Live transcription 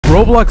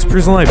Roblox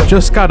Prison Life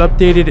just got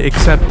updated,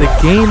 except the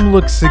game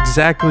looks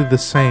exactly the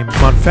same.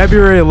 On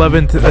February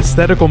 11th,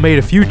 Aesthetical made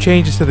a few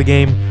changes to the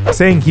game,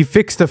 saying he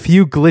fixed a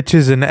few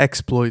glitches and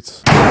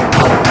exploits.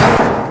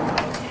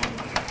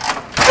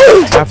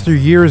 After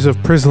years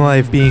of prison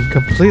life being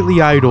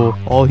completely idle,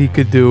 all he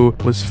could do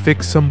was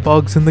fix some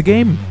bugs in the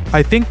game.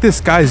 I think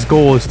this guy's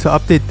goal is to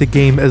update the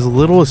game as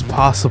little as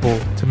possible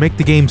to make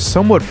the game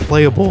somewhat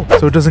playable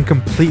so it doesn't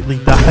completely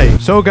die.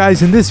 So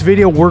guys, in this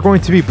video, we're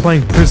going to be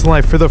playing Prison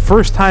Life for the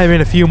first time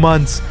in a few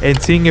months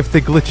and seeing if the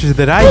glitches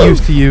that I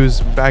used to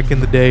use back in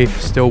the day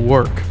still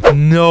work.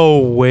 No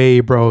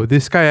way, bro.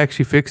 This guy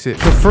actually fixed it.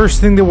 The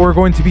first thing that we're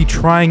going to be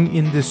trying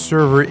in this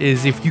server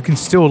is if you can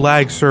still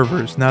lag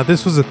servers. Now,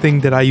 this was a thing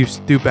that I used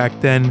to do back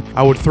then.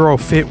 I would throw a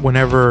fit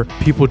whenever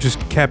people just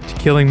kept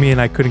killing me and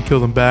I couldn't kill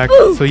them back.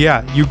 So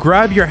yeah, you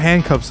grab your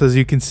handcuffs, as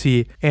you can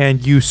see,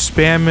 and you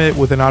spam it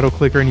with an auto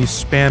clicker and you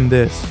spam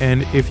this.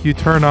 And if you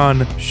turn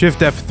on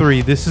Shift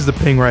F3, this is the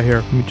ping right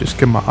here. Let me just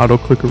get my auto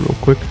clicker real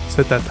quick.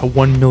 Set that to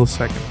 1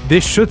 millisecond.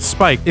 This should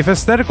spike. If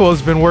Aesthetical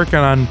has been working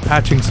on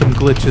patching some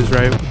glitches,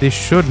 right, this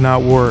should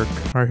not work.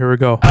 All right, here we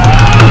go.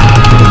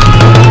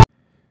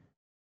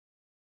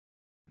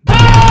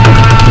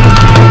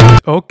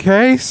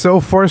 Okay, so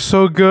far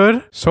so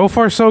good. So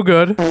far so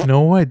good.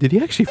 No way. Did he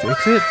actually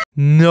fix it?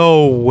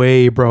 No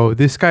way, bro.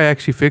 This guy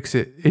actually fixed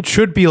it. It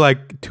should be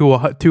like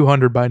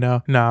 200 by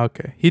now. Nah,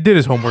 okay. He did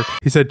his homework.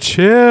 He said,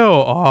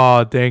 chill.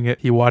 Oh, dang it.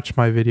 He watched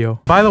my video.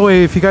 By the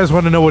way, if you guys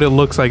want to know what it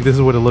looks like, this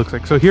is what it looks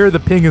like. So here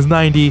the ping is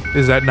 90.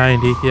 Is at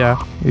 90.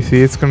 Yeah. You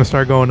see, it's going to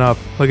start going up.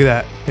 Look at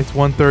that. It's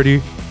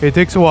 130. It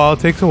takes a while. It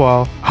takes a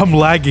while. I'm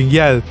lagging.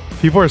 Yeah.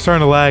 People are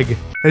starting to lag.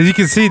 As you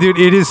can see, dude,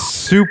 it is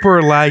super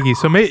laggy.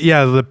 So,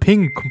 yeah, the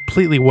ping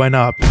completely went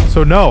up.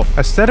 So, no,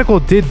 Aesthetical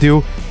did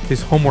do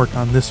his homework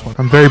on this one.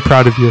 I'm very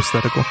proud of you,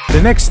 Aesthetical.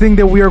 The next thing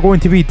that we are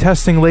going to be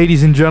testing,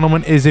 ladies and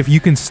gentlemen, is if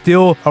you can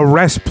still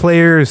arrest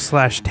players /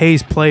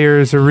 tase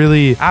players or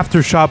really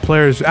aftershot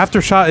players.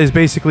 Aftershot is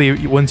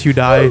basically once you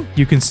die,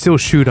 you can still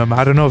shoot them.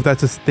 I don't know if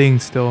that's a thing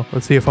still.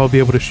 Let's see if I'll be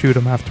able to shoot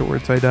them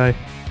afterwards I die.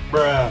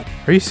 Bruh.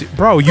 Are you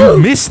bro, you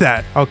missed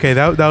that. Okay,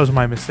 that was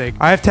my mistake.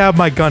 I have to have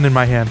my gun in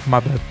my hand. My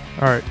bad.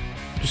 Alright,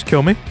 just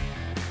kill me.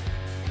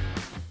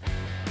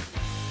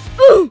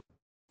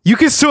 You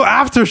can still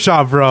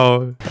aftershot,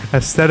 bro.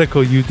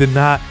 Aesthetical, you did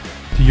not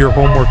do your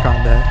homework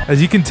on that.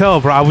 As you can tell,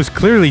 bro, I was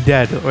clearly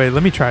dead. Wait,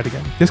 let me try it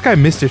again. This guy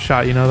missed his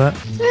shot, you know that?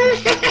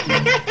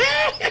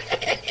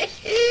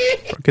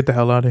 Bro, get the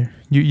hell out of here.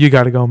 You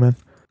gotta go, man.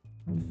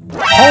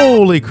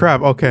 Holy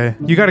crap, okay.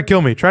 You gotta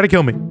kill me. Try to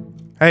kill me.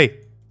 Hey.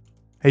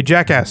 Hey,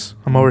 jackass.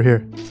 I'm over here.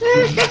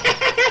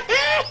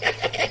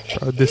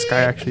 Bro, this guy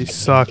actually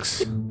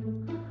sucks.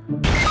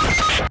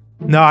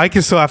 No, I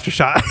can still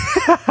aftershot.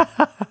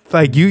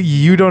 Like,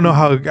 you don't know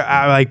how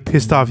like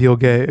pissed off you'll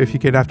get if you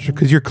get after,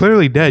 because you're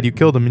clearly dead. You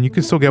killed him and you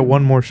can still get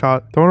one more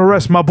shot. Don't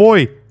arrest my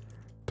boy.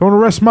 Don't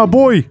arrest my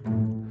boy.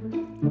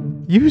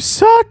 You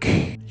suck.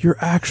 You're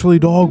actually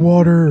dog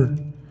water.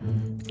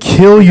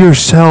 Kill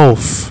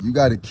yourself. You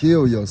gotta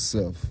kill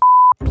yourself.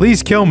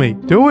 Please kill me.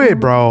 Do it,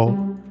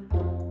 bro.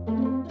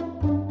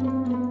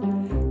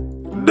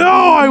 No,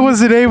 I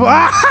wasn't able.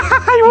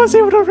 I was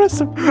able to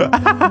arrest him.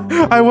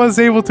 I was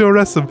able to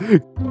arrest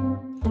him.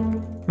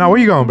 Now, where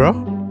you going, bro?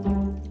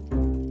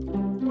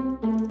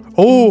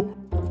 Oh.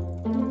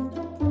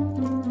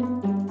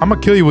 I'm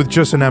gonna kill you with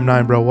just an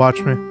M9, bro.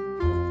 Watch me.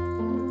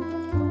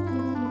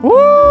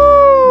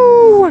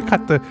 Woo! I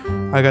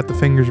got the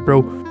fingers,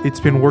 bro.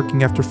 It's been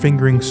working after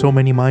fingering so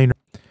many minor.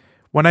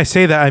 When I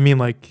say that, I mean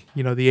like,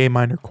 you know, the A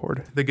minor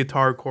chord, the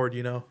guitar chord,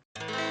 you know.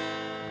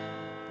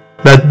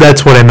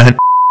 That's what I meant.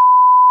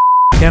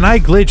 Can I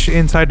glitch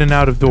inside and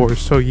out of doors?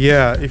 So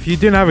yeah, if you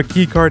didn't have a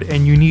key card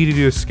and you needed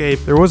to escape,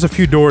 there was a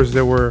few doors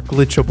that were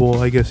glitchable,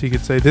 I guess you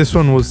could say. This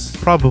one was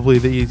probably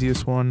the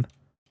easiest one.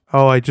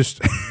 Oh, I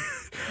just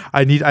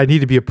I need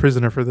to be a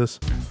prisoner for this.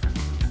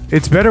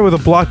 It's better with a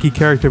blocky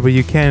character, but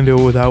you can do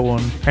it without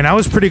one. And I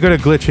was pretty good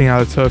at glitching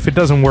out, so if it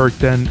doesn't work,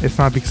 then it's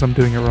not because I'm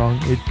doing it wrong.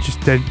 It just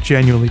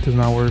genuinely does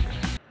not work.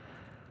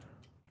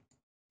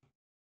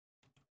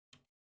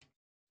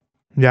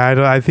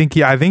 Yeah, I think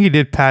he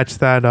did patch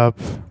that up.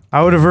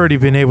 I would have already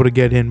been able to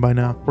get in by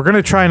now. We're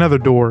gonna try another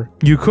door.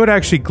 You could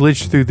actually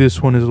glitch through this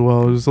one as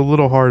well. It was a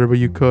little harder, but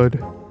you could.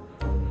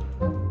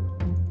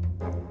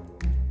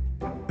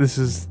 This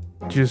is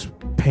just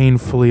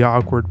painfully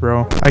awkward,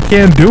 bro. I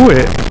can't do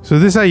it. So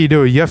this is how you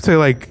do it. You have to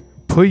like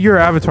put your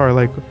avatar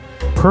like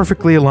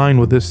perfectly aligned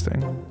with this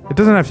thing. It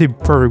doesn't have to be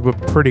perfect,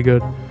 but pretty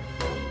good.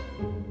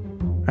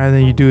 And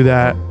then you do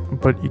that,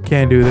 but you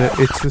can't do that.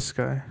 It's this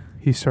guy.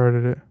 He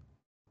started it.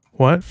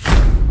 What?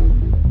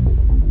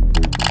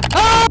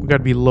 We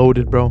gotta be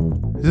loaded, bro.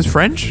 Is this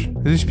French?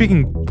 Is he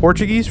speaking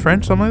Portuguese,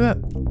 French, something like that?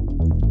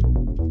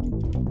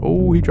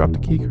 Oh, he dropped the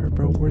key card,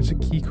 bro. Where's the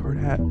key card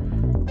at?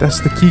 That's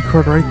the key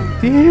card right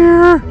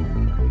there.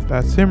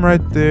 That's him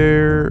right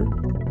there.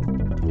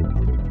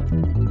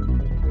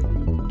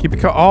 Keep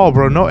it. Oh,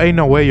 bro. No, ain't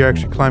no way you're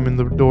actually climbing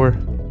the door.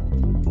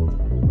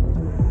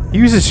 He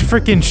uses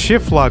freaking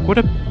shift lock. What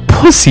a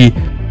pussy.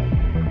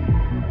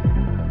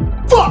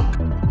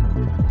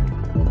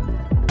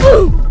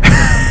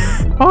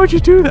 Why would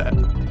you do that?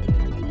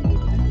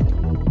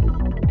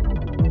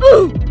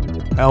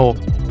 L.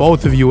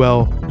 Both of you,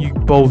 L. You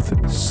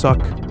both suck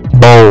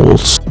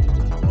balls.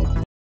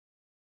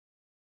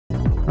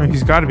 I mean,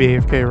 he's gotta be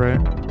AFK,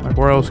 right? Like,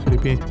 where else could he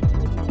be?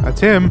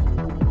 That's him.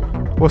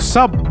 What's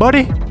up,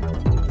 buddy?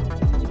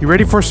 You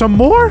ready for some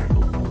more?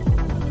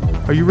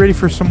 Are you ready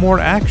for some more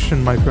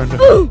action, my friend?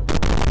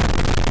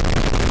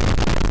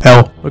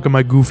 L. Look at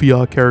my goofy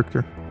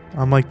character.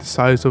 I'm like the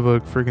size of a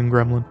friggin'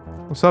 gremlin.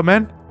 What's up,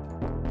 man?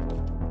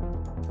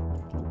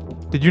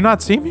 Did you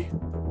not see me?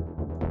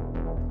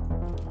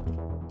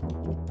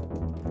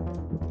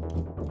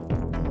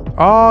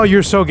 Oh,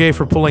 you're so gay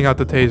for pulling out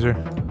the taser.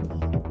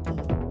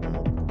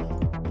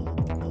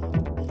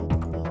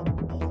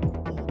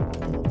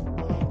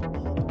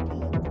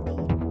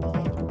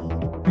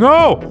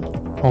 No!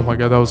 Oh my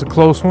god, that was a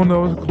close one. That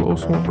was a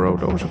close one, bro.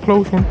 That was a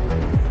close one.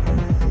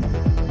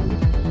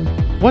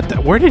 What the?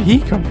 Where did he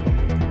come from?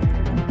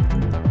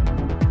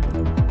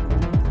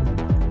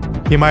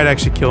 He might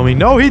actually kill me.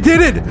 No, he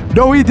didn't!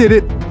 No, he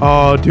didn't!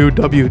 Oh, dude,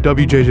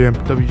 WJJM.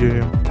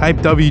 WJJM. Type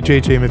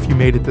WJJM if you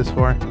made it this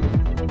far.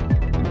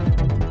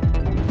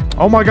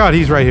 Oh my god,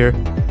 he's right here.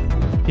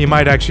 He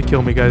might actually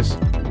kill me, guys.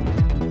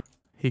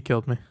 He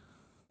killed me.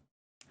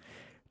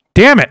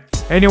 Damn it!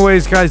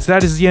 Anyways, guys,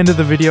 that is the end of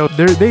the video.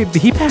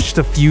 He patched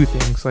a few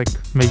things, like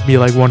maybe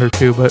like 1 or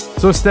 2, but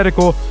so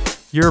aesthetical.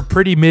 You're a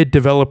pretty mid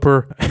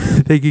developer.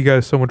 Thank you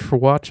guys so much for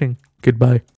watching. Goodbye.